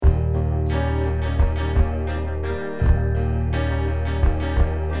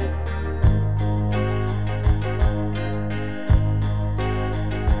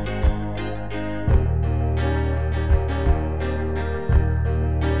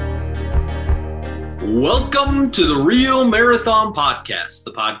Welcome to the Real Marathon Podcast,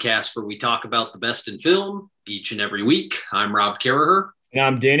 the podcast where we talk about the best in film each and every week. I'm Rob Carraher. And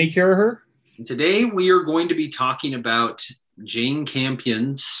I'm Danny Carraher. And today we are going to be talking about Jane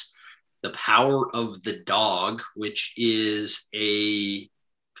Campion's The Power of the Dog, which is a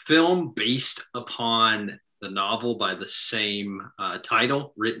film based upon the novel by the same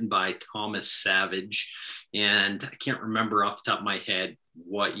title, written by Thomas Savage. And I can't remember off the top of my head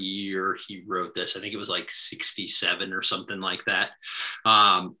what year he wrote this. I think it was like 67 or something like that.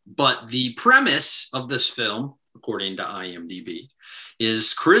 But the premise of this film, according to IMDb,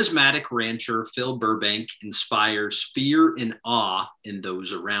 is charismatic rancher Phil Burbank inspires fear and awe in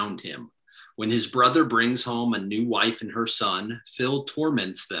those around him. When his brother brings home a new wife and her son, Phil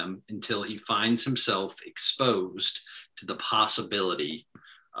torments them until he finds himself exposed to the possibility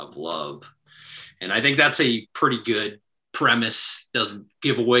of love. And I think that's a pretty good premise, doesn't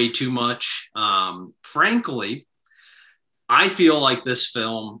give away too much. Frankly, I feel like this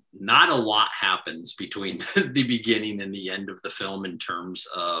film, not a lot happens between the beginning and the end of the film in terms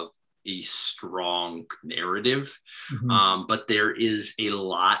of a strong narrative. But there is a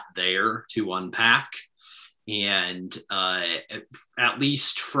lot there to unpack. And at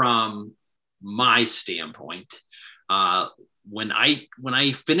least from my standpoint, when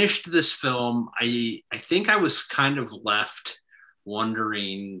I finished this film, I think I was kind of left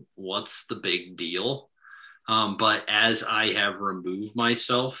wondering what's the big deal. But as I have removed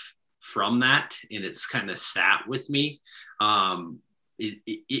myself from that and it's kind of sat with me,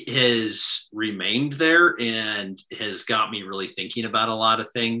 it has remained there and has got me really thinking about a lot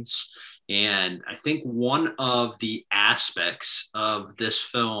of things. And I think one of the aspects of this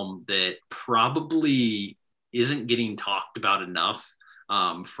film that probably isn't getting talked about enough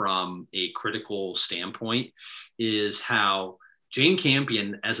from a critical standpoint is how Jane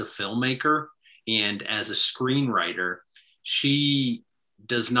Campion, as a filmmaker and as a screenwriter, she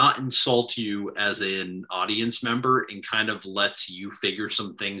does not insult you as an audience member and kind of lets you figure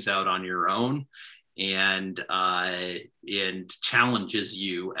some things out on your own and challenges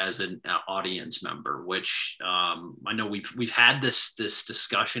you as an audience member, which I know we've had this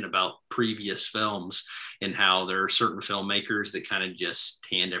discussion about previous films and how there are certain filmmakers that kind of just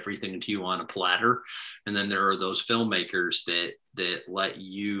hand everything to you on a platter, and then there are those filmmakers that let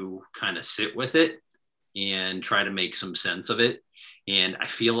you kind of sit with it and try to make some sense of it. And I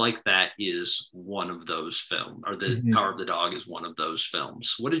feel like that is one of those films, or the Power of the Dog is one of those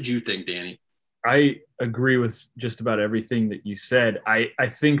films. What did you think, Danny? I agree with just about everything that you said. I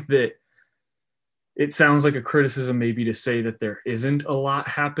think that it sounds like a criticism maybe to say that there isn't a lot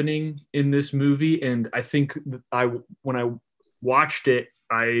happening in this movie. And I think when I watched it,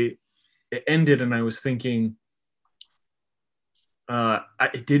 it ended and I was thinking, there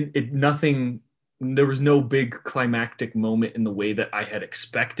was no big climactic moment in the way that I had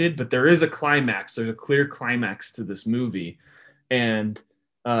expected, but there is a climax. There's a clear climax to this movie. And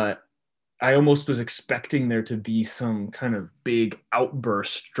I almost was expecting there to be some kind of big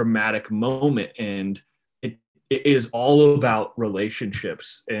outburst, dramatic moment. And it is all about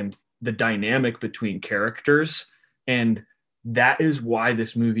relationships and the dynamic between characters. And that is why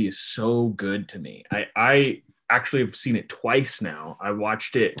this movie is so good to me. I actually have seen it twice now. I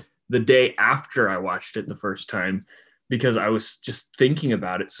watched it the day after I watched it the first time because I was just thinking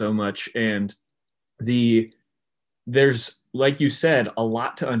about it so much. And there's, like you said, a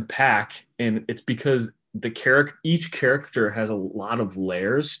lot to unpack, and it's because each character has a lot of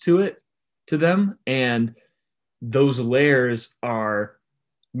layers to them, and those layers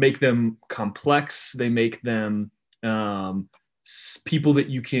make them complex. They make them people that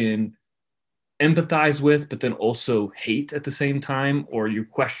you can empathize with, but then also hate at the same time, or you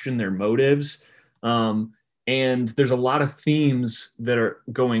question their motives. And there's a lot of themes that are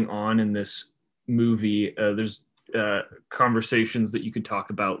going on in this movie. There's conversations that you could talk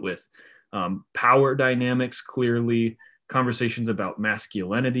about with power dynamics, clearly, conversations about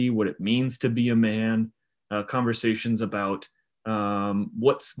masculinity, what it means to be a man, conversations about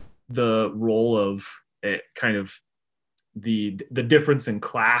what's the role of kind of the difference in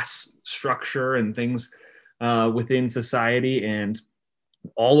class structure and things within society. And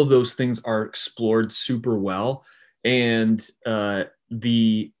all of those things are explored super well. And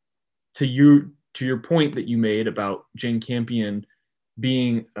to your point that you made about Jane Campion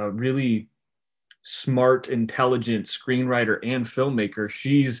being a really smart, intelligent screenwriter and filmmaker,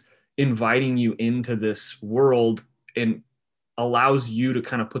 she's inviting you into this world and allows you to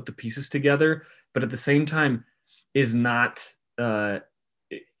kind of put the pieces together, but at the same time is not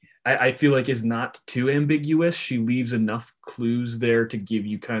I feel like is not too ambiguous. She leaves enough clues there to give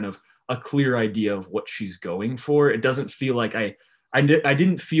you kind of a clear idea of what she's going for. It doesn't feel like I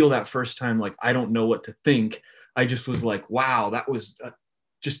didn't feel that first time like I don't know what to think. I just was like, wow, that was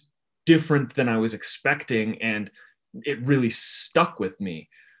just different than I was expecting, and it really stuck with me.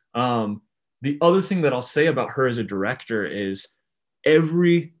 The other thing that I'll say about her as a director is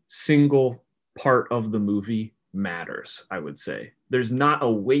every single part of the movie matters. I would say there's not a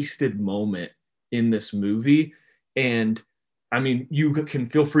wasted moment in this movie, and I mean, you can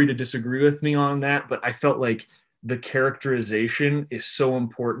feel free to disagree with me on that, but I felt like the characterization is so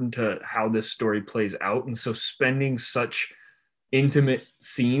important to how this story plays out. And so spending such intimate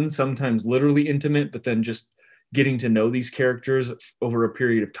scenes, sometimes literally intimate, but then just getting to know these characters over a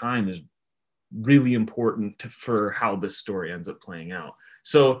period of time is really important for how this story ends up playing out.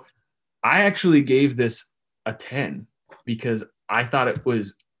 So I actually gave this a 10 because I thought it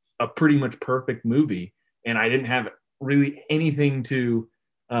was a pretty much perfect movie, and I didn't have really anything to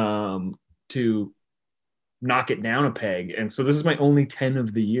knock it down a peg. And so this is my only 10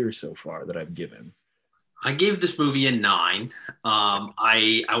 of the year so far that I've given. I gave this movie a 9.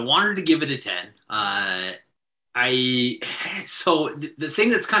 I wanted to give it a 10. I so the thing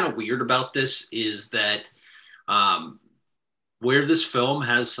that's kind of weird about this is that um, where this film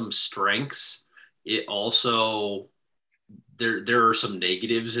has some strengths, it also there are some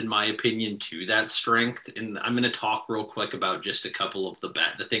negatives in my opinion to that strength, and I'm going to talk real quick about just a couple of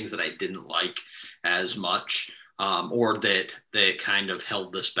the things that I didn't like as much, or that kind of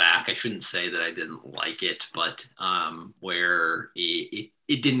held this back. I shouldn't say that I didn't like it, but where it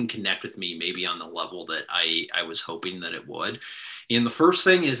didn't connect with me maybe on the level that I was hoping that it would. And the first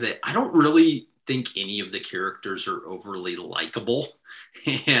thing is that I don't really think any of the characters are overly likable,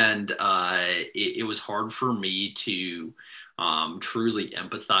 and it was hard for me to truly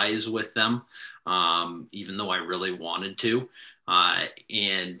empathize with them, even though I really wanted to.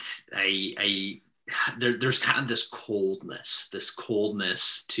 And there's kind of this coldness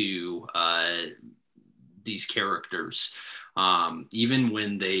to these characters, even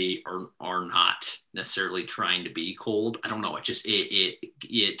when they are not necessarily trying to be cold. I don't know.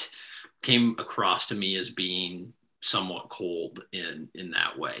 It came across to me as being somewhat cold in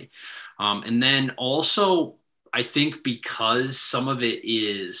that way. And then also, I think because some of it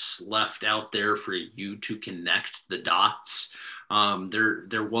is left out there for you to connect the dots,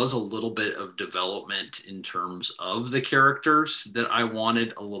 there was a little bit of development in terms of the characters that I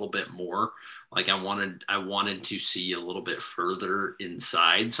wanted a little bit more. Like I wanted to see a little bit further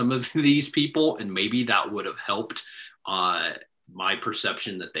inside some of these people, and maybe that would have helped my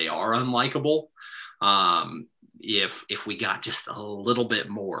perception that they are unlikable. If we got just a little bit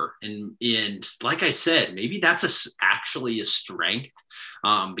more, and like I said, maybe that's actually a strength,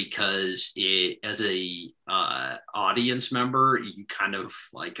 because as a audience member, you kind of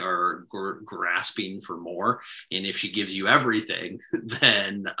like are grasping for more, and if she gives you everything,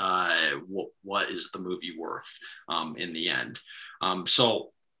 then what is the movie worth in the end?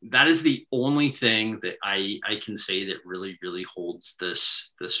 So that is the only thing that I can say that really holds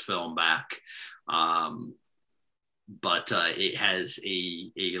this film back. But it has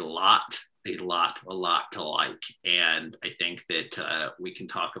a lot to like, and I think that we can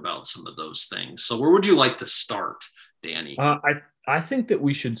talk about some of those things. So where would you like to start, Danny? I think that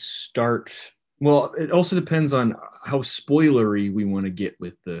we should start. Well, it also depends on how spoilery we want to get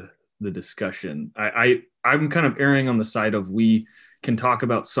with the discussion. I'm kind of erring on the side of we can talk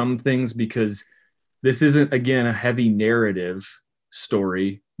about some things because this isn't, again, a heavy narrative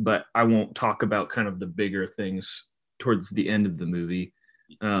story, but I won't talk about kind of the bigger things towards the end of the movie.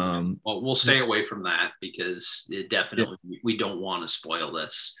 Well, we'll stay away from that because it definitely, we don't want to spoil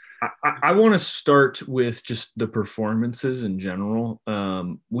this. I want to start with just the performances in general.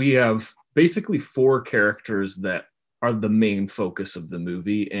 We have basically 4 characters that are the main focus of the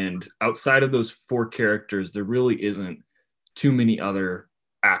movie, and outside of those 4 characters, there really isn't too many other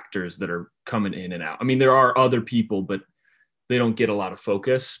actors that are coming in and out. I mean, there are other people, but they don't get a lot of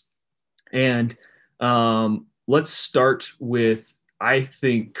focus. And let's start with, I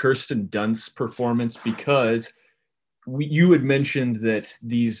think, Kirsten Dunst's performance, because you had mentioned that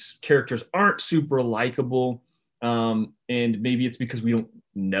these characters aren't super likable, and maybe it's because we don't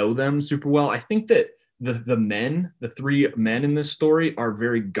know them super well. I think that the 3 men in this story are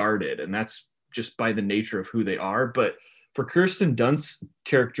very guarded, and that's just by the nature of who they are. But for Kirsten Dunst's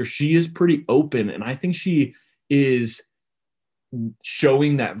character, she is pretty open, and I think she is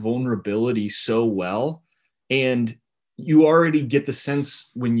showing that vulnerability so well. And you already get the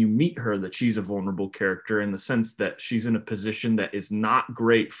sense when you meet her that she's a vulnerable character, in the sense that she's in a position that is not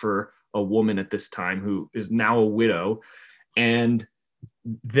great for a woman at this time who is now a widow. And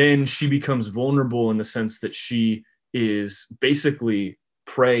then she becomes vulnerable in the sense that she is basically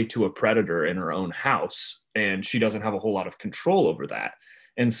prey to a predator in her own house, and she doesn't have a whole lot of control over that.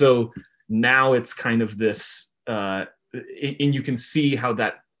 And so now it's kind of this, and you can see how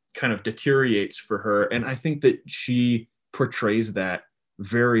that kind of deteriorates for her. And I think that she portrays that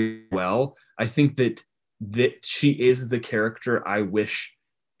very well. I think that she is the character I wish,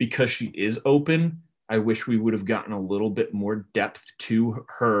 because she is open, I wish we would have gotten a little bit more depth to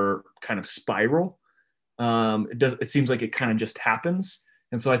her kind of spiral. It seems like it kind of just happens.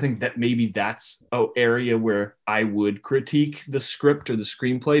 And so I think that maybe that's an area where I would critique the script or the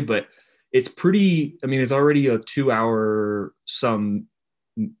screenplay, but it's pretty, I mean, it's already a 2-hour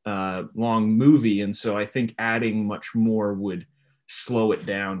long movie. And so I think adding much more would slow it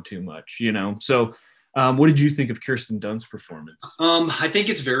down too much, you know? So what did you think of Kirsten Dunst's performance? I think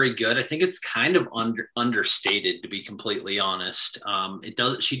it's very good. I think it's kind of understated, to be completely honest.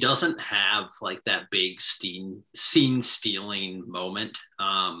 She doesn't have like that big scene stealing moment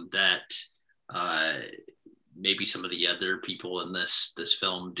that maybe some of the other people in this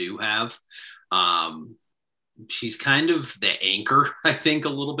film do have. She's kind of the anchor, I think, a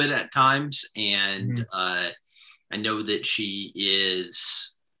little bit at times. And I know that she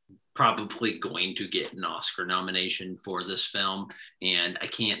is probably going to get an Oscar nomination for this film, and I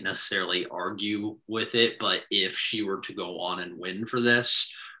can't necessarily argue with it. But if she were to go on and win for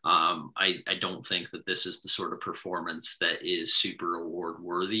this, I don't think that this is the sort of performance that is super award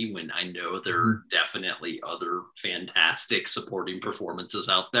worthy, when I know there are definitely other fantastic supporting performances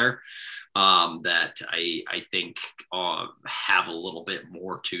out there that I think have a little bit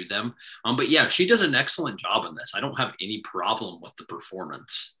more to them. But yeah, she does an excellent job in this. I don't have any problem with the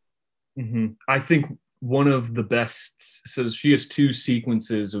performance. I think one of the best, so she has 2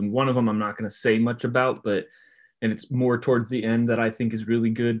 sequences, and one of them I'm not going to say much about, and it's more towards the end, that I think is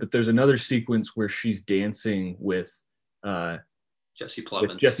really good. But there's another sequence where she's dancing with Jesse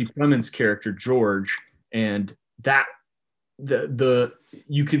Plemons. Jesse Plemons' character George, and that the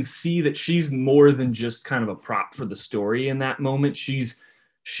you can see that she's more than just kind of a prop for the story in that moment. She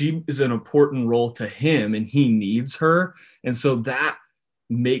is an important role to him, and he needs her, and so that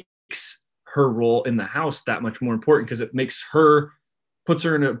makes her role in the house that much more important, because it puts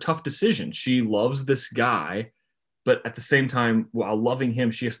her in a tough decision. She loves this guy, but at the same time, while loving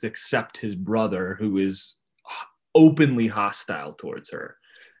him, she has to accept his brother, who is openly hostile towards her.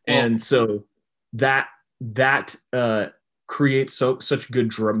 And so that creates such good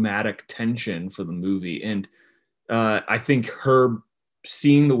dramatic tension for the movie. And I think her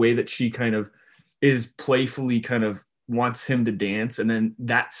seeing the way that she kind of is playfully kind of wants him to dance, and then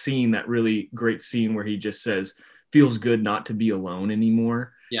that scene, that really great scene where he just says, feels good not to be alone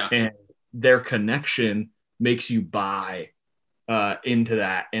anymore. Yeah. And their connection makes you buy into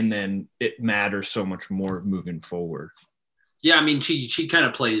that, and then it matters so much more moving forward. Yeah, I mean, she kind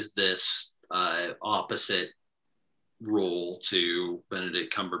of plays this opposite role to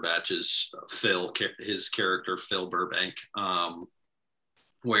Benedict Cumberbatch's his character Phil Burbank,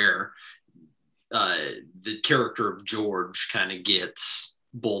 where the character of George kind of gets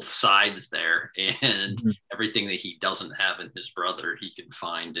both sides there, and everything that he doesn't have in his brother, he can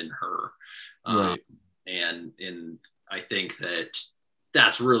find in her. Right. And I think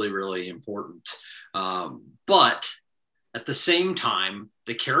that's really, really important. But at the same time,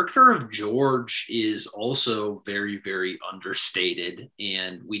 the character of George is also very, very understated,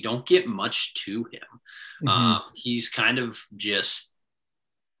 and we don't get much to him. He's kind of just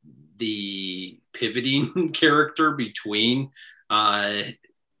the pivoting character between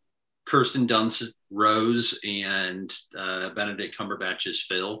Kirsten Dunst Rose and Benedict Cumberbatch's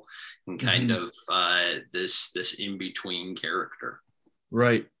Phil, and kind of this in-between character.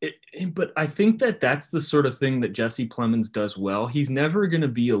 Right. But I think that's the sort of thing that Jesse Plemons does well. He's never going to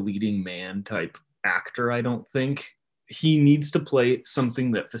be a leading man type actor, I don't think. He needs to play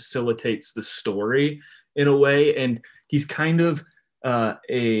something that facilitates the story in a way. And he's kind of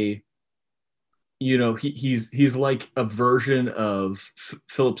he's like a version of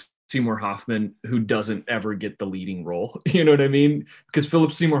Philip Seymour Hoffman, who doesn't ever get the leading role. You know what I mean? Because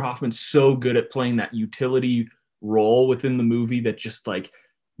Philip Seymour Hoffman's so good at playing that utility role within the movie that just like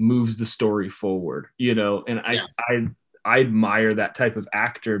moves the story forward, you know? And I admire that type of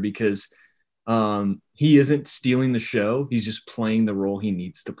actor, because he isn't stealing the show. He's just playing the role he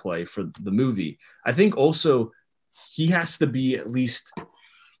needs to play for the movie. I think also he has to be at least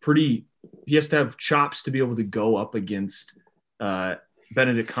pretty he has to have chops to be able to go up against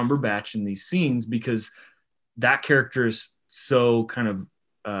Benedict Cumberbatch in these scenes, because that character is so kind of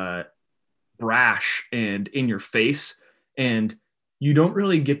brash and in your face, and you don't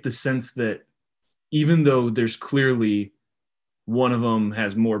really get the sense that, even though there's clearly one of them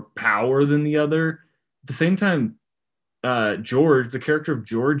has more power than the other, at the same time, George, the character of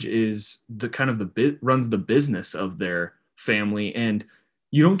George, is the kind of the bit runs the business of their family, and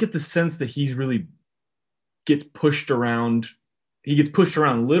you don't get the sense that he's really gets pushed around. He gets pushed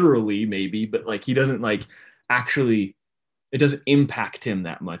around literally, maybe, but like he doesn't like actually. It doesn't impact him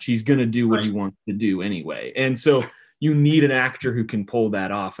that much. He's gonna do what he wants to do anyway, and so you need an actor who can pull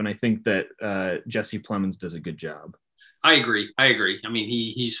that off. And I think that Jesse Plemons does a good job. I agree. I mean,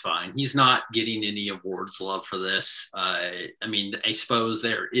 he's fine. He's not getting any awards love for this. I mean, I suppose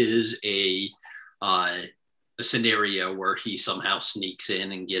there is a scenario where he somehow sneaks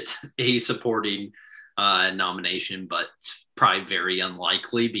in and gets a supporting nomination, but it's probably very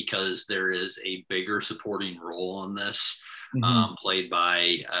unlikely because there is a bigger supporting role in this, played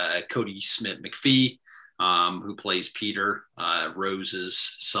by Cody Smith-McPhee, who plays Peter,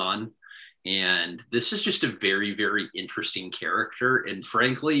 Rose's son. And this is just a very, very interesting character. And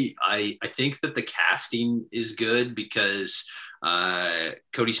frankly, I think that the casting is good because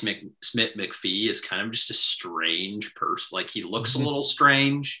Cody Smith-McPhee is kind of just a strange person. Like, he looks a little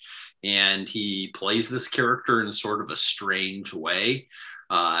strange, and he plays this character in sort of a strange way.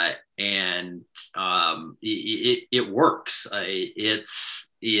 And it works.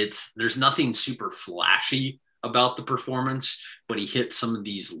 There's nothing super flashy about the performance, but he hit some of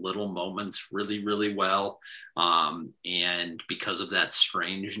these little moments really, really well. And because of that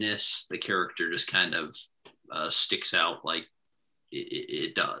strangeness, the character just kind of sticks out like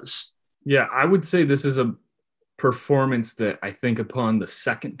it does. Yeah, I would say this is a performance that I think upon the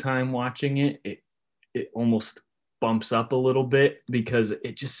second time watching it almost bumps up a little bit, because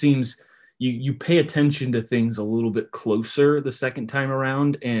it just seems you pay attention to things a little bit closer the second time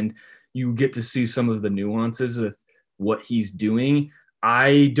around, and you get to see some of the nuances of what he's doing.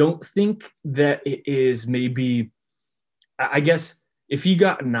 I don't think that it is maybe, I guess if he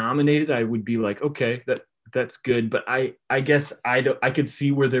got nominated, I would be like, okay, that's good. But I guess I could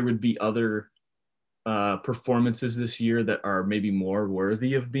see where there would be other performances this year that are maybe more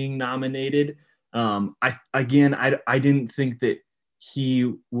worthy of being nominated. I didn't think that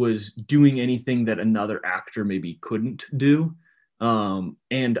he was doing anything that another actor maybe couldn't do.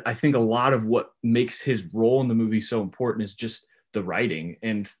 And I think a lot of what makes his role in the movie so important is just the writing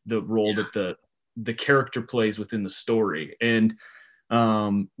and the role that the character plays within the story. And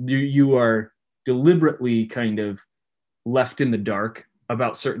you are deliberately kind of left in the dark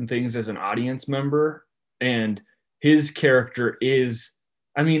about certain things as an audience member. And his character is,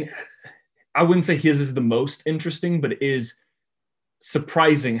 I mean, I wouldn't say his is the most interesting, but it is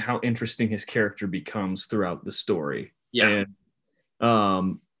surprising how interesting his character becomes throughout the story. Yeah.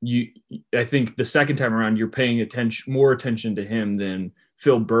 And I think the second time around, you're paying more attention to him than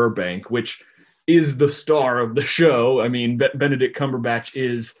Phil Burbank, which is the star of the show. I mean, Benedict Cumberbatch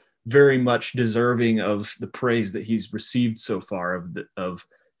is very much deserving of the praise that he's received so far of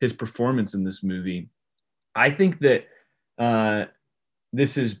his performance in this movie. I think that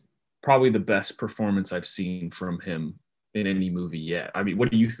this is probably the best performance I've seen from him in any movie yet. I mean,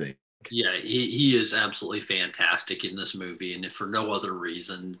 what do you think? Yeah, he is absolutely fantastic in this movie, and if for no other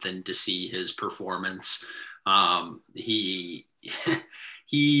reason than to see his performance, he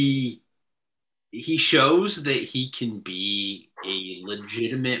he shows that he can be a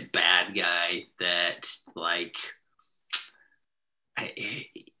legitimate bad guy. That like,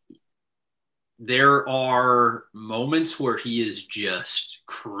 there are moments where he is just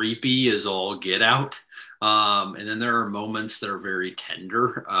creepy as all get out. And then there are moments that are very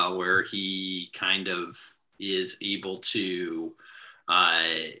tender, where he kind of is able to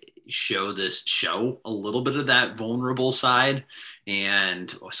show a little bit of that vulnerable side.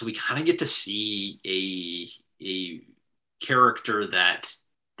 And so we kind of get to see a character that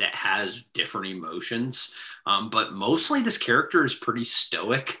has different emotions. But mostly this character is pretty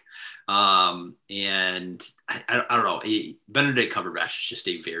stoic. And I don't know, Benedict Cumberbatch is just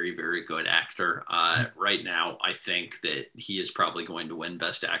a very, very good actor. Right now, I think that he is probably going to win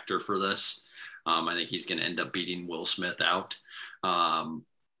Best Actor for this. I think he's going to end up beating Will Smith out.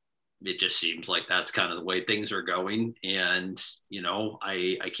 It just seems like that's kind of the way things are going. And, you know,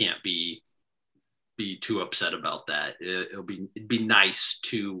 I can't be too upset about that. It'd be nice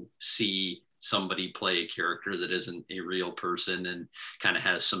to see somebody play a character that isn't a real person and kind of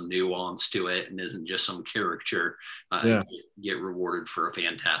has some nuance to it and isn't just some caricature, Yeah. get rewarded for a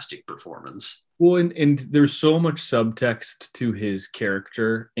fantastic performance. Well, and there's so much subtext to his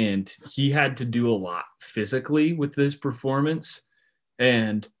character, and he had to do a lot physically with this performance.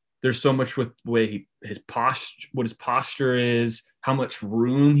 And there's so much with the way his posture, what his posture is, how much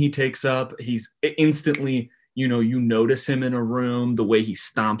room he takes up. He's instantly, you notice him in a room, the way he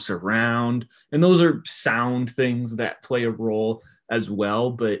stomps around, and those are sound things that play a role as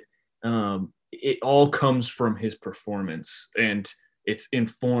well. But it all comes from his performance, and it's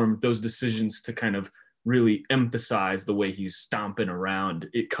informed those decisions to kind of really emphasize the way he's stomping around.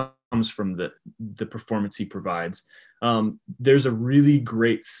 It comes from the performance he provides. There's a really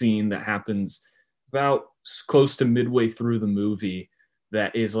great scene that happens about close to midway through the movie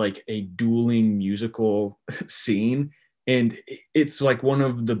that is like a dueling musical scene. And it's like one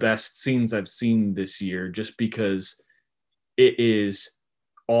of the best scenes I've seen this year, just because it is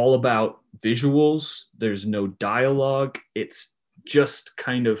all about visuals. There's no dialogue. It's just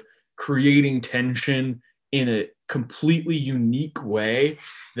kind of creating tension in a completely unique way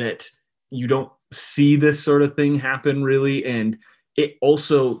that you don't see this sort of thing happen really. And it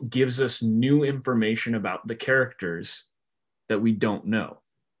also gives us new information about the characters that we don't know.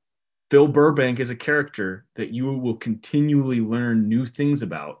 Phil Burbank is a character that you will continually learn new things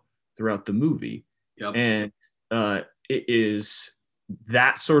about throughout the movie. Yep. And it is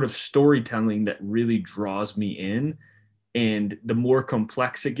that sort of storytelling that really draws me in. And the more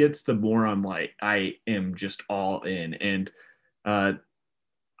complex it gets, the more I'm like, I am just all in. And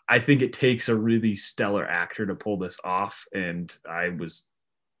I think it takes a really stellar actor to pull this off. And I was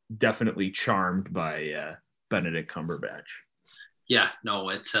definitely charmed by Benedict Cumberbatch. Yeah, no,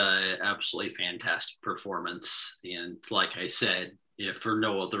 it's a absolutely fantastic performance. And like I said, if for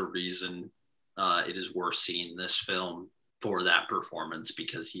no other reason, it is worth seeing this film for that performance,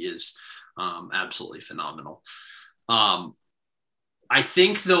 because he is absolutely phenomenal. I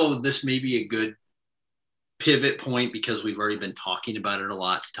think, though, this may be a good pivot point, because we've already been talking about it a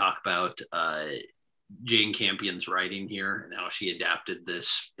lot, to talk about Jane Campion's writing here and how she adapted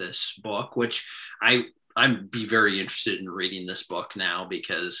this book, which I'd be very interested in reading this book now,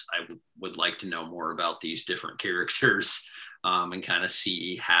 because I would like to know more about these different characters and kind of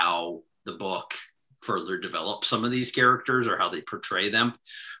see how the book further develops some of these characters or how they portray them.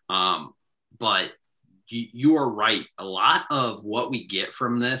 But you are right. A lot of what we get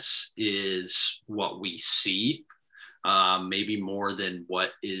from this is what we see, maybe more than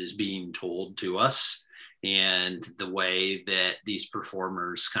what is being told to us, and the way that these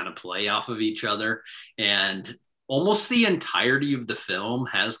performers kind of play off of each other. And almost the entirety of the film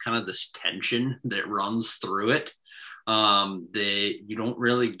has kind of this tension that runs through it. That you don't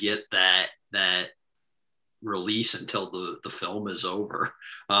really get that release until the film is over,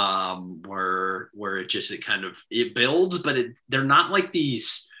 where it builds, but they're not like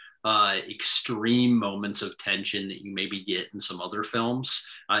these extreme moments of tension that you maybe get in some other films.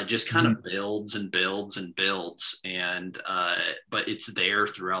 It just kind of builds and builds and builds, and but it's there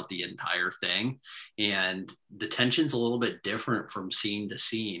throughout the entire thing. And the tension's a little bit different from scene to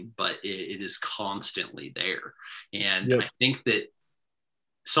scene, but it is constantly there. And Yep. I think that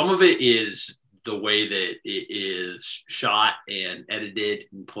some of it is the way that it is shot and edited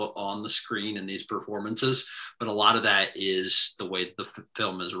and put on the screen in these performances. But a lot of that is the way the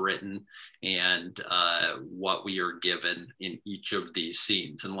film is written and what we are given in each of these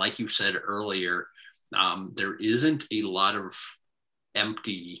scenes. And like you said earlier, there isn't a lot of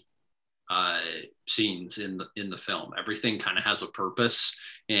empty scenes in the film. Everything kind of has a purpose.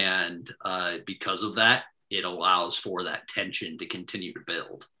 And because of that, it allows for that tension to continue to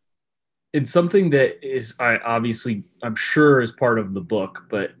build. It's something that is, I'm sure is part of the book,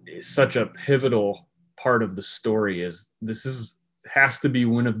 but is such a pivotal part of the story. Has to be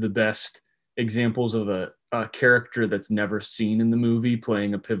one of the best examples of a character that's never seen in the movie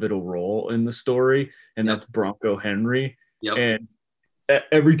playing a pivotal role in the story, and that's Bronco Henry. Yep. And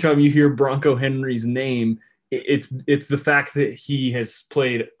every time you hear Bronco Henry's name, it's the fact that he has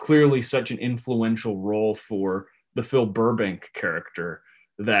played clearly such an influential role for the Phil Burbank character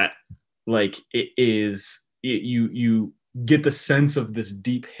that, like, you get the sense of this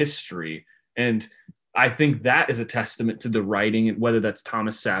deep history. And I think that is a testament to the writing, and whether that's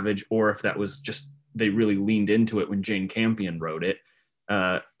Thomas Savage or if that was just they really leaned into it when Jane Campion wrote it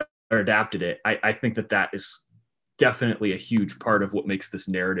or adapted it. I think that is definitely a huge part of what makes this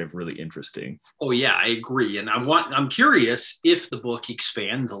narrative really interesting. Oh yeah, I agree. And I'm curious if the book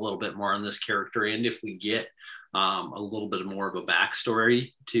expands a little bit more on this character and if we get a little bit more of a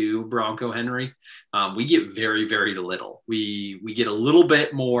backstory to Bronco Henry. We get very, very little. We get a little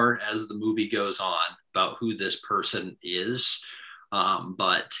bit more as the movie goes on about who this person is,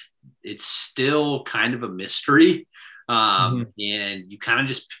 but it's still kind of a mystery. And you kind of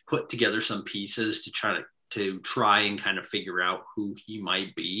just put together some pieces to try and kind of figure out who he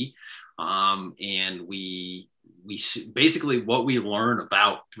might be. And we basically what we learn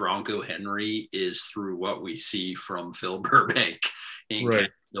about Bronco Henry is through what we see from Phil Burbank and Right. kind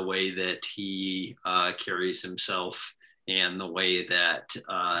of the way that he carries himself and the way that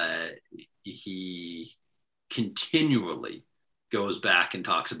he continually goes back and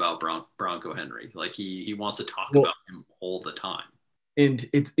talks about Bronco Henry. Like he wants to talk about him all the time. And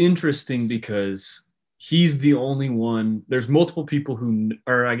it's interesting because he's the only one. There's multiple people who,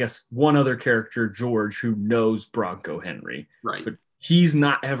 or I guess one other character, George, who knows Bronco Henry. Right. But he's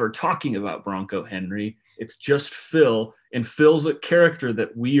not ever talking about Bronco Henry. It's just Phil. And Phil's a character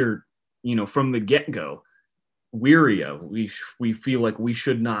that we are, from the get-go, weary of. We feel like we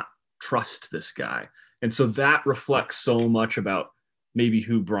should not trust this guy. And so that reflects so much about maybe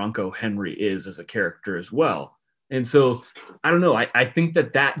who Bronco Henry is as a character as well. And so I don't know. I think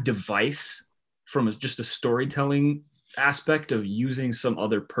that device from just a storytelling aspect of using some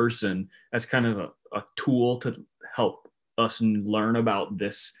other person as kind of a tool to help us learn about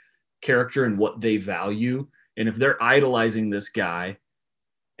this character and what they value. And if they're idolizing this guy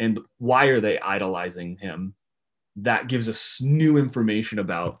and why are they idolizing him, that gives us new information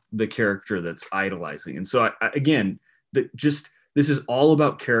about the character that's idolizing. And so again, this is all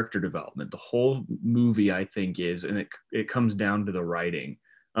about character development. The whole movie, I think, is, and it comes down to the writing.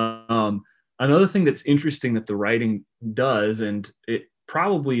 Another thing that's interesting that the writing does, and it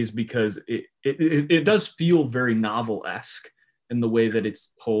probably is because it does feel very novel-esque in the way that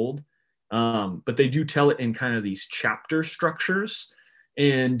it's told, but they do tell it in kind of these chapter structures,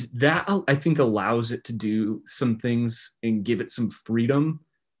 and that I think allows it to do some things and give it some freedom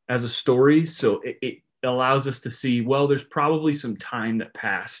as a story. So it allows us to see, well, there's probably some time that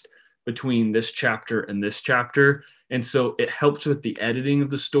passed between this chapter and this chapter. And so it helps with the editing of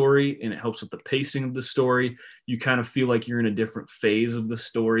the story and it helps with the pacing of the story. You kind of feel like you're in a different phase of the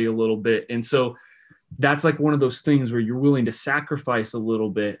story a little bit. And so that's like one of those things where you're willing to sacrifice a little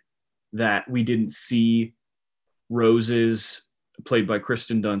bit that we didn't see Rose's, played by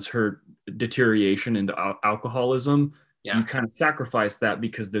Kristen Dunst, her deterioration into alcoholism. Yeah. You kind of sacrifice that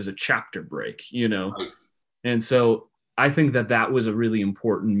because there's a chapter break, Right. And so I think that was a really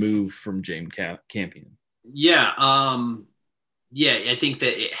important move from Jane Campion. Yeah. Yeah, I think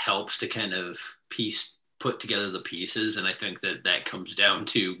that it helps to kind of put together the pieces. And I think that comes down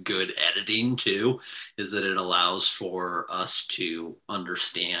to good editing too, is that it allows for us to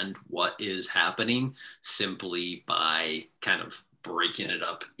understand what is happening simply by kind of breaking it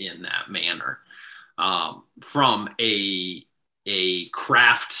up in that manner. From a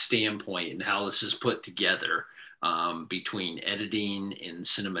craft standpoint and how this is put together, between editing and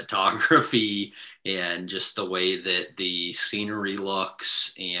cinematography and just the way that the scenery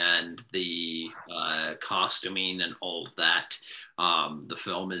looks and the costuming and all of that. The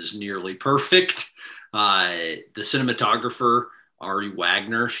film is nearly perfect. The cinematographer, Ari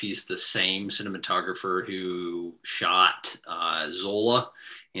Wagner, she's the same cinematographer who shot Zola.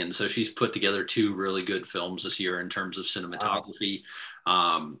 And so she's put together two really good films this year in terms of cinematography.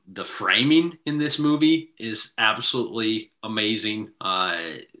 The framing in this movie is absolutely amazing.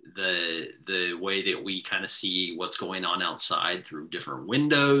 The way that we kind of see what's going on outside through different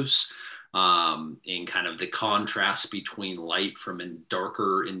windows, and kind of the contrast between light from a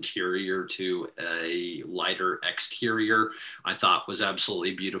darker interior to a lighter exterior, I thought was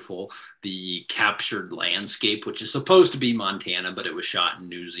absolutely beautiful. The captured landscape, which is supposed to be Montana, but it was shot in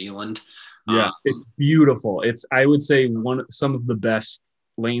New Zealand. Yeah, it's beautiful. It's, I would say, some of the best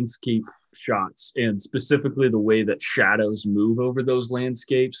landscape shots, and specifically the way that shadows move over those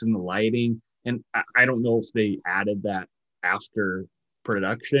landscapes and the lighting. And I don't know if they added that after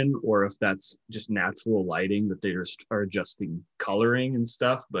production or if that's just natural lighting that they just are adjusting coloring and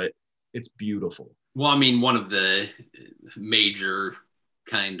stuff, but it's beautiful. Well, I mean, one of the major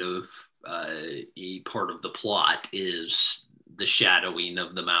kind of a part of the plot is the shadowing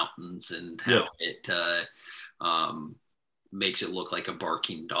of the mountains and how it makes it look like a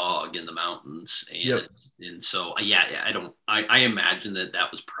barking dog in the mountains. And so, I imagine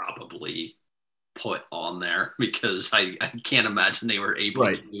that was probably put on there because I can't imagine they were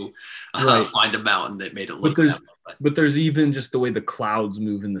able to find a mountain that made it look that way. but there's even just the way the clouds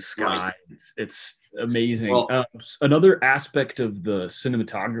move in the Right. sky. It's amazing. Well, Another aspect of the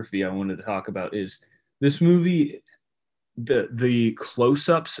cinematography I wanted to talk about is this movie. The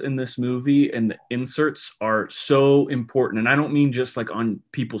close-ups in this movie and the inserts are so important, and I don't mean just like on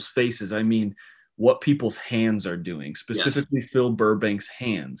people's faces. I mean what people's hands are doing, yes. specifically Phil Burbank's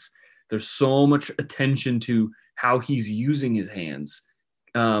hands. There's so much attention to how he's using his hands,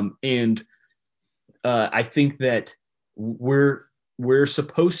 and I think that we're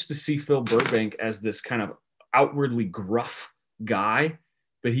supposed to see Phil Burbank as this kind of outwardly gruff guy,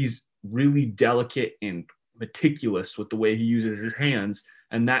 but he's really delicate and meticulous with the way he uses his hands,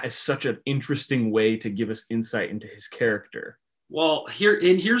 and that is such an interesting way to give us insight into his character. Well,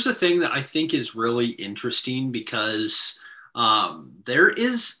 here's the thing that I think is really interesting because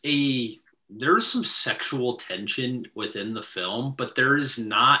there's some sexual tension within the film, but there is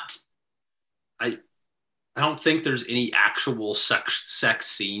not. I I don't think there's any actual sex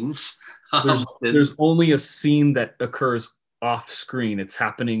scenes. There's only a scene that occurs off screen. It's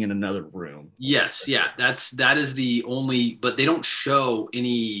happening in another room. Yes, yeah, that is the only, but they don't show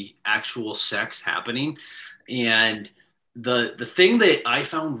any actual sex happening. And the thing that I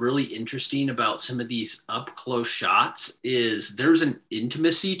found really interesting about some of these up close shots is there's an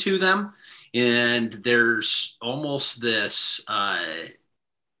intimacy to them, and there's almost this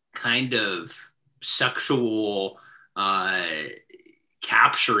kind of sexual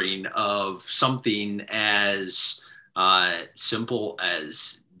capturing of something as simple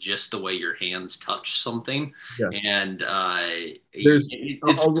as just the way your hands touch something. Yes. And I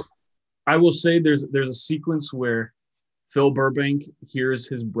will say there's a sequence where Phil Burbank hears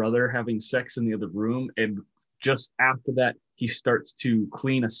his brother having sex in the other room, and just after that, he starts to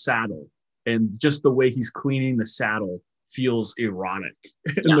clean a saddle, and just the way he's cleaning the saddle feels erotic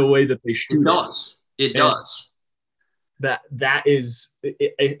in the way that they shoot it does. That is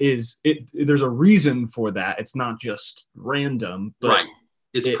there's a reason for that. It's not just random, but right.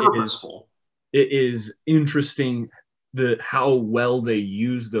 It's purposeful. It is interesting how well they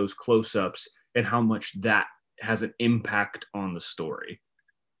use those close-ups and how much that has an impact on the story.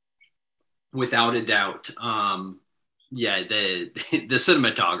 Without a doubt. Yeah, the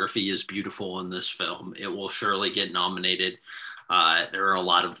cinematography is beautiful in this film. It will surely get nominated. There are a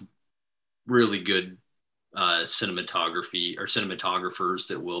lot of really good cinematographers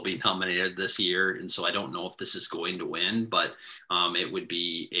that will be nominated this year, and so I don't know if this is going to win, but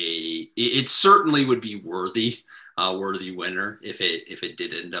it certainly would be worthy winner if it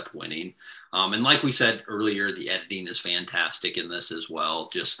did end up winning. And like we said earlier, the editing is fantastic in this as well,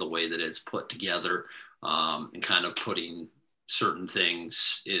 just the way that it's put together, and kind of putting certain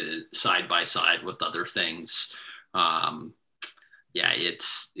things side by side with other things. Yeah, it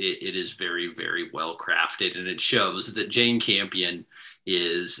is very, very well crafted, and it shows that Jane Campion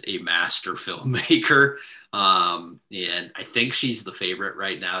is a master filmmaker. And I think she's the favorite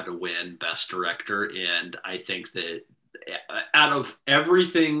right now to win Best Director. And I think that out of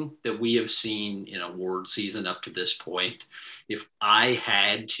everything that we have seen in award season up to this point, if I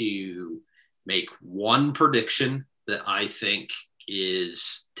had to make one prediction that I think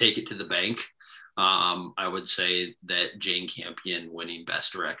is take it to the bank, I would say that Jane Campion winning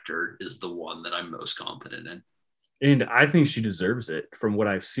Best Director is the one that I'm most confident in. And I think she deserves it from what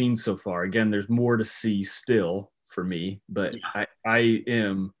I've seen so far. Again, there's more to see still for me, but yeah.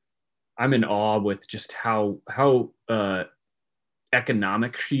 I'm in awe with just how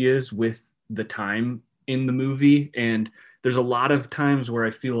economic she is with the time in the movie. And there's a lot of times where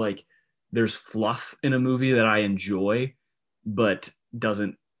I feel like there's fluff in a movie that I enjoy, but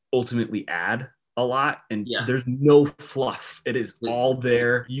doesn't ultimately add a lot. And there's no fluff. It is all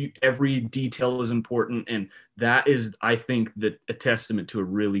there. Every detail is important. And that is, I think, a testament to a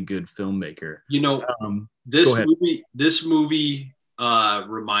really good filmmaker. This movie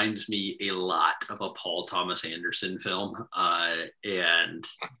reminds me a lot of a Paul Thomas Anderson film. And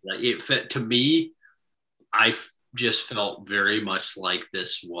it fit to me. I just felt very much like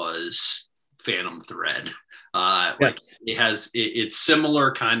this was Phantom Thread. Like it's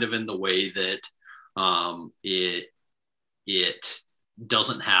similar kind of in the way that it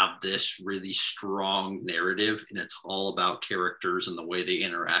doesn't have this really strong narrative, and it's all about characters and the way they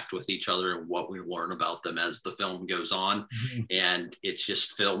interact with each other and what we learn about them as the film goes on. Mm-hmm. And it's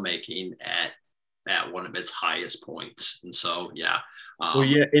just filmmaking at one of its highest points. And so,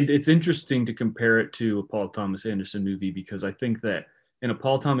 and it's interesting to compare it to a Paul Thomas Anderson movie, because I think that in a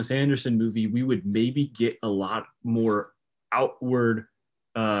Paul Thomas Anderson movie, we would maybe get a lot more outward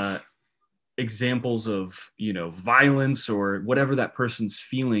examples of, violence or whatever that person's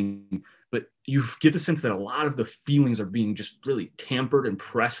feeling, but you get the sense that a lot of the feelings are being just really tampered and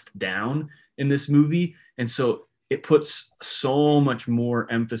pressed down in this movie. And so it puts so much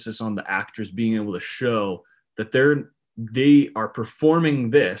more emphasis on the actors being able to show that they are performing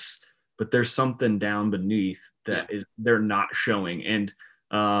this, but there's something down beneath that is they're not showing. And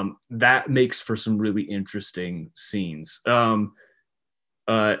that makes for some really interesting scenes.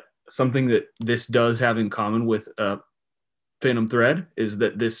 Something that this does have in common with Phantom Thread is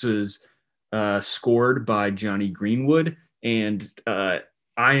that this is scored by Johnny Greenwood. And I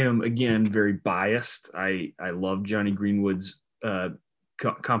am, again, very biased. I love Johnny Greenwood's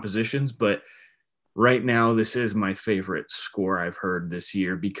compositions, but right now this is my favorite score I've heard this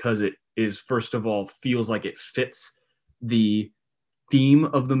year because it is, first of all, feels like it fits the theme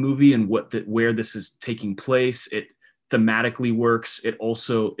of the movie and where this is taking place. It thematically works. It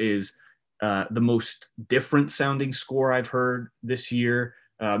also is the most different sounding score I've heard this year,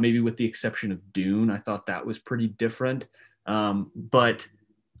 maybe with the exception of Dune. I thought that was pretty different. But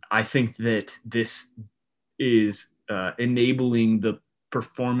I think that this is enabling the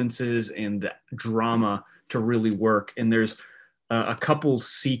performances and the drama to really work. And there's a couple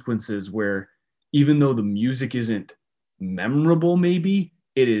sequences where, even though the music isn't memorable, maybe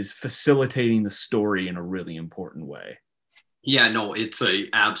it is facilitating the story in a really important way. Yeah, no, it's a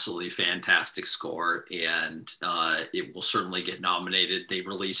absolutely fantastic score, and it will certainly get nominated. They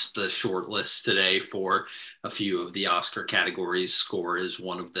released the short list today for a few of the Oscar categories. Score is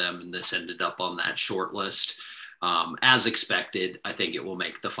one of them, and this ended up on that short list. As expected, I think it will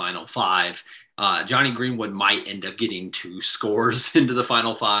make the final five. Johnny Greenwood might end up getting 2 scores into the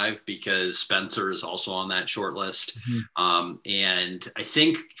final 5 because Spencer is also on that short list. Mm-hmm. And I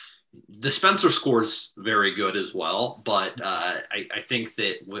think the Spencer score is very good as well, but I think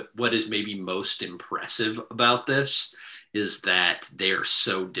that what is maybe most impressive about this is that they are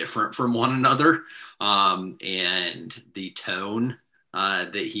so different from one another, and the tone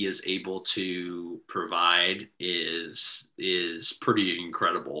that he is able to provide is pretty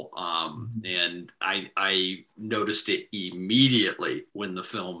incredible. And I noticed it immediately when the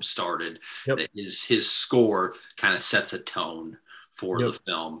film started. Yep. That his score kind of sets a tone for the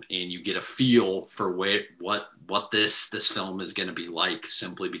film, and you get a feel for what this film is going to be like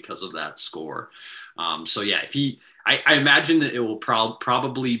simply because of that score. So yeah, I imagine that it will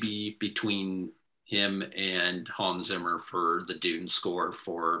probably be between him and Hans Zimmer for the Dune score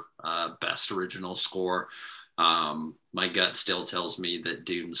for best original score. My gut still tells me that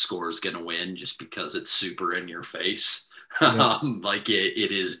Dune score is going to win just because it's super in your face. Yeah. Like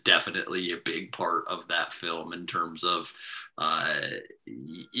it is definitely a big part of that film in terms of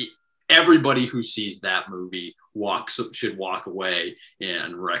everybody who sees that movie should walk away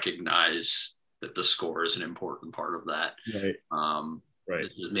and recognize that the score is an important part of that. Right. Right.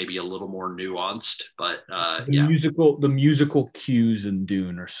 This is maybe a little more nuanced, but the musical cues in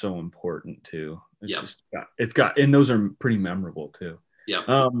Dune are so important too. It's got, and those are pretty memorable too.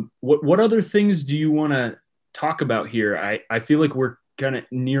 Yeah. What other things do you want to talk about here? I feel like we're kind of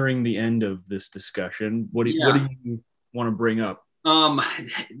nearing the end of this discussion. What do you want to bring up?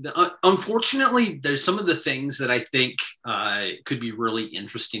 Unfortunately, there's some of the things that I think could be really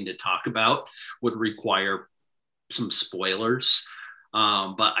interesting to talk about would require some spoilers.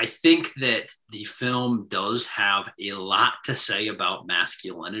 But I think that the film does have a lot to say about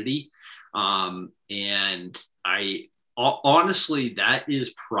masculinity. And honestly, that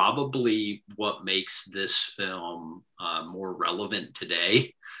is probably what makes this film more relevant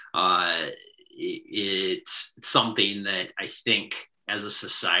today. It's something that I think as a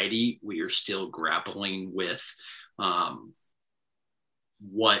society, we are still grappling with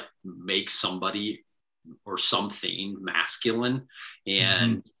what makes somebody or something masculine,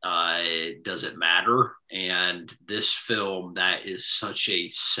 and does it matter? And this film, that is such a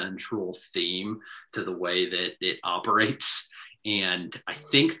central theme to the way that it operates. And I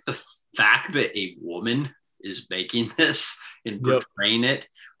think the fact that a woman is making this and portraying it,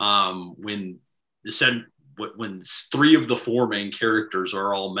 when 3 of the 4 main characters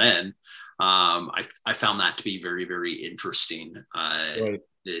are all men, I found that to be very, very interesting.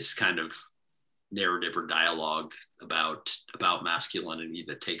 This kind of narrative or dialogue about masculinity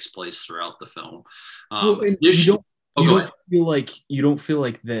that takes place throughout the film. You don't feel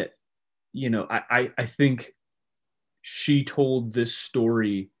like that, I think she told this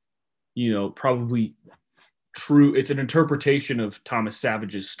story, probably true. It's an interpretation of Thomas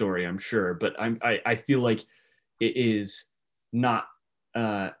Savage's story, I'm sure, but I feel like it is not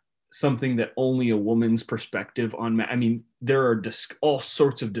something that only a woman's perspective on I mean, there are all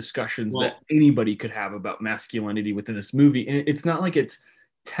sorts of discussions that Well, anybody could have about masculinity within this movie, and it's not like it's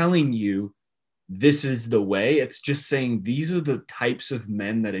telling you this is the way. It's just saying these are the types of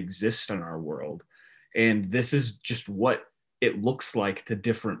men that exist in our world, and this is just what it looks like to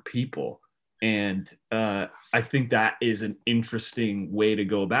different people. And I think that is an interesting way to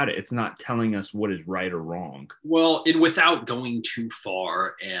go about it. It's not telling us what is right or wrong. well, and without going too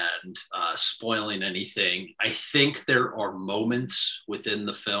far and spoiling anything, I think there are moments within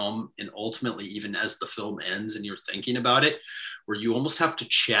the film, and ultimately, even as the film ends and you're thinking about it, where you almost have to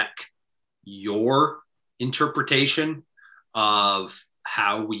check your interpretation of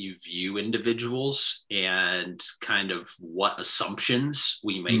how we view individuals and kind of what assumptions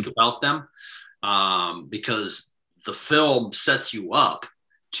we make about them. Because the film sets you up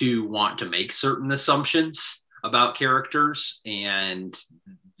to want to make certain assumptions about characters, and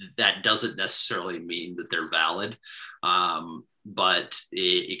that doesn't necessarily mean that they're valid. But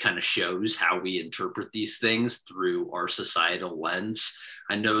it kind of shows how we interpret these things through our societal lens.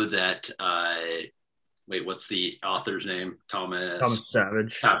 I know that, wait, what's the author's name? Thomas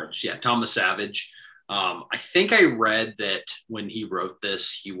Savage. Savage. Yeah, Thomas Savage. I think I read that when he wrote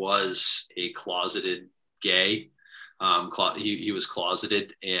this, he was a closeted gay. He was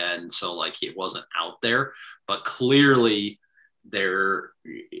closeted, and so like it wasn't out there, but clearly there,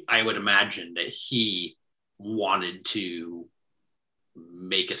 I would imagine that he wanted to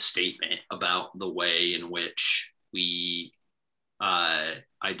make a statement about the way in which we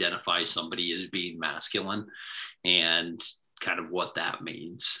identify somebody as being masculine and kind of what that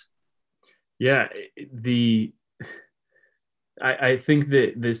means. Yeah, I think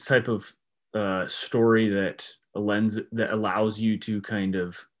that this type of story that a lens that allows you to kind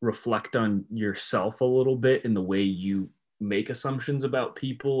of reflect on yourself a little bit in the way you make assumptions about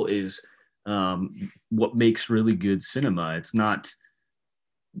people is what makes really good cinema. It's not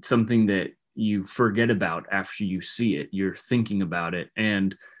something that you forget about after you see it. You're thinking about it.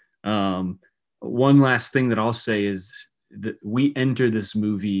 And one last thing that I'll say is that we enter this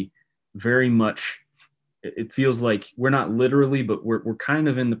movie very much, it feels like we're not literally, but we're kind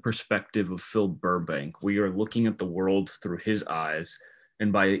of in the perspective of Phil Burbank. We are looking at the world through his eyes.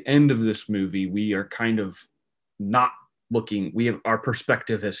 And by the end of this movie, we are kind of not looking, our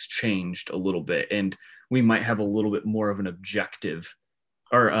perspective has changed a little bit, and we might have a little bit more of an objective,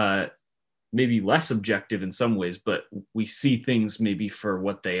 or maybe less objective in some ways, but we see things maybe for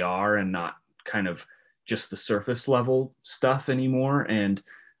what they are and not kind of just the surface level stuff anymore. And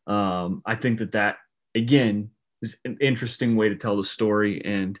I think that again is an interesting way to tell the story.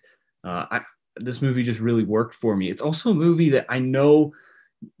 And this movie just really worked for me. It's also a movie that I know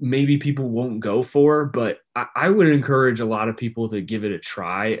maybe people won't go for, but I would encourage a lot of people to give it a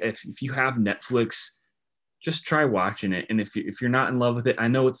try. If you have Netflix, just try watching it. And if you're not in love with it, I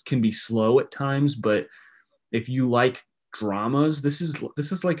know it can be slow at times, but if you like dramas, this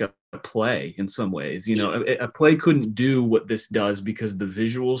is like a play in some ways. You know, a play couldn't do what this does because the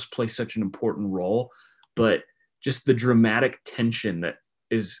visuals play such an important role, but just the dramatic tension that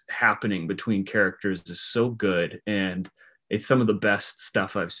is happening between characters is so good, and it's some of the best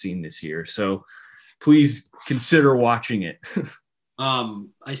stuff I've seen this year. So please consider watching it.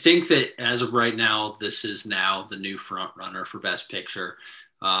 I think that as of right now, this is now the new front runner for Best Picture.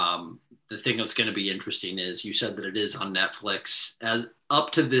 The thing that's going to be interesting is you said that it is on Netflix. As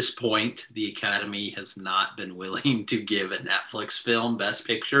up to this point, the Academy has not been willing to give a Netflix film Best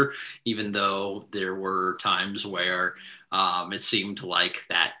Picture, even though there were times where it seemed like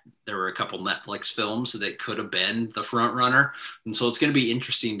that there were a couple Netflix films that could have been the front runner. And so it's going to be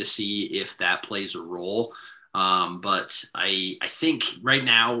interesting to see if that plays a role. But I think right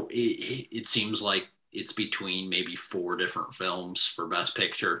now it seems like it's between maybe 4 different films for Best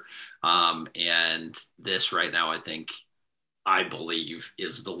Picture. And this right now, I believe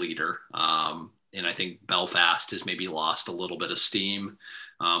is the leader. And I think Belfast has maybe lost a little bit of steam.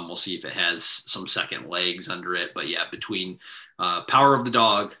 We'll see if it has some second legs under it. But yeah, between Power of the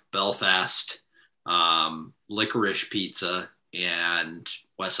Dog, Belfast, Licorice Pizza, and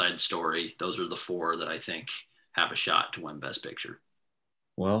West Side Story, those are the 4 that I think have a shot to win Best Picture.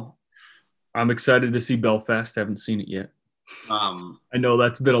 Well, I'm excited to see Belfast. Haven't seen it yet. I know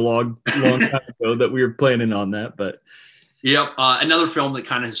that's been a long time ago that we were planning on that, but yep. Another film that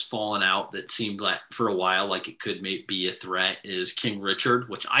kind of has fallen out that seemed like for a while like it could be a threat is King Richard,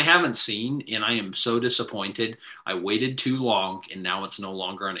 which I haven't seen, and I am so disappointed. I waited too long, and now it's no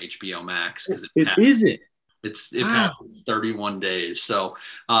longer on HBO Max because it isn't. It passes 31 days. So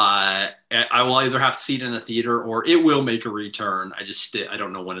I will either have to see it in the theater or it will make a return. I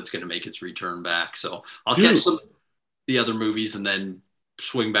don't know when it's going to make its return back. So I'll catch some of the other movies and then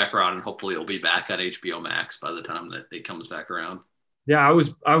swing back around, and hopefully it'll be back on HBO Max by the time that it comes back around. Yeah, I was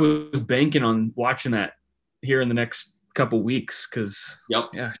banking on watching that here in the next couple weeks because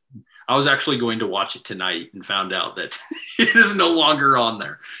yeah, I was actually going to watch it tonight and found out that it is no longer on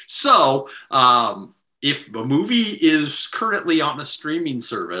there. So if a movie is currently on a streaming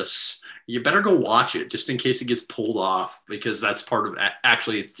service, you better go watch it just in case it gets pulled off, because that's part of,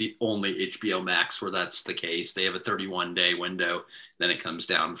 actually it's the only HBO Max where that's the case. They have a 31-day window, then it comes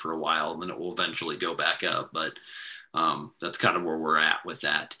down for a while, and then it will eventually go back up. But that's kind of where we're at with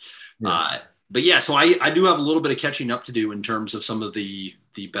that. Yeah. But yeah, so I do have a little bit of catching up to do in terms of some of the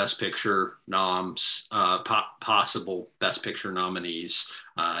Best Picture noms, possible Best Picture nominees.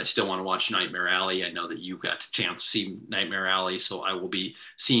 I still want to watch Nightmare Alley. I know that you got a chance to see Nightmare Alley, so I will be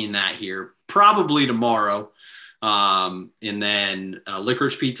seeing that here probably tomorrow. And then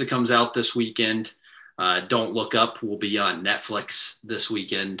Licorice Pizza comes out this weekend. Don't Look Up will be on Netflix this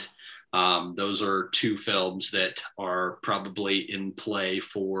weekend. Those are two films that are probably in play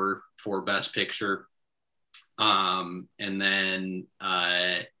for Best Picture. And then,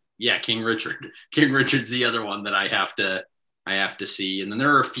 King Richard. King Richard's the other one that I have to see. And then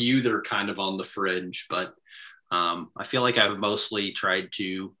there are a few that are kind of on the fringe, but I feel like I've mostly tried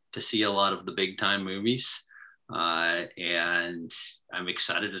to see a lot of the big time movies. And I'm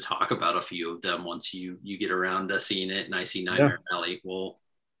excited to talk about a few of them once you get around to seeing it and I see Nightmare Alley. We'll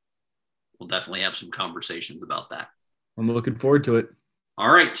definitely have some conversations about that. I'm looking forward to it.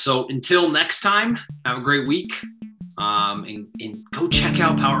 All right. So until next time, have a great week. And go check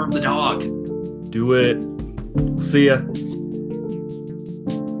out Power of the Dog. Do it. See ya.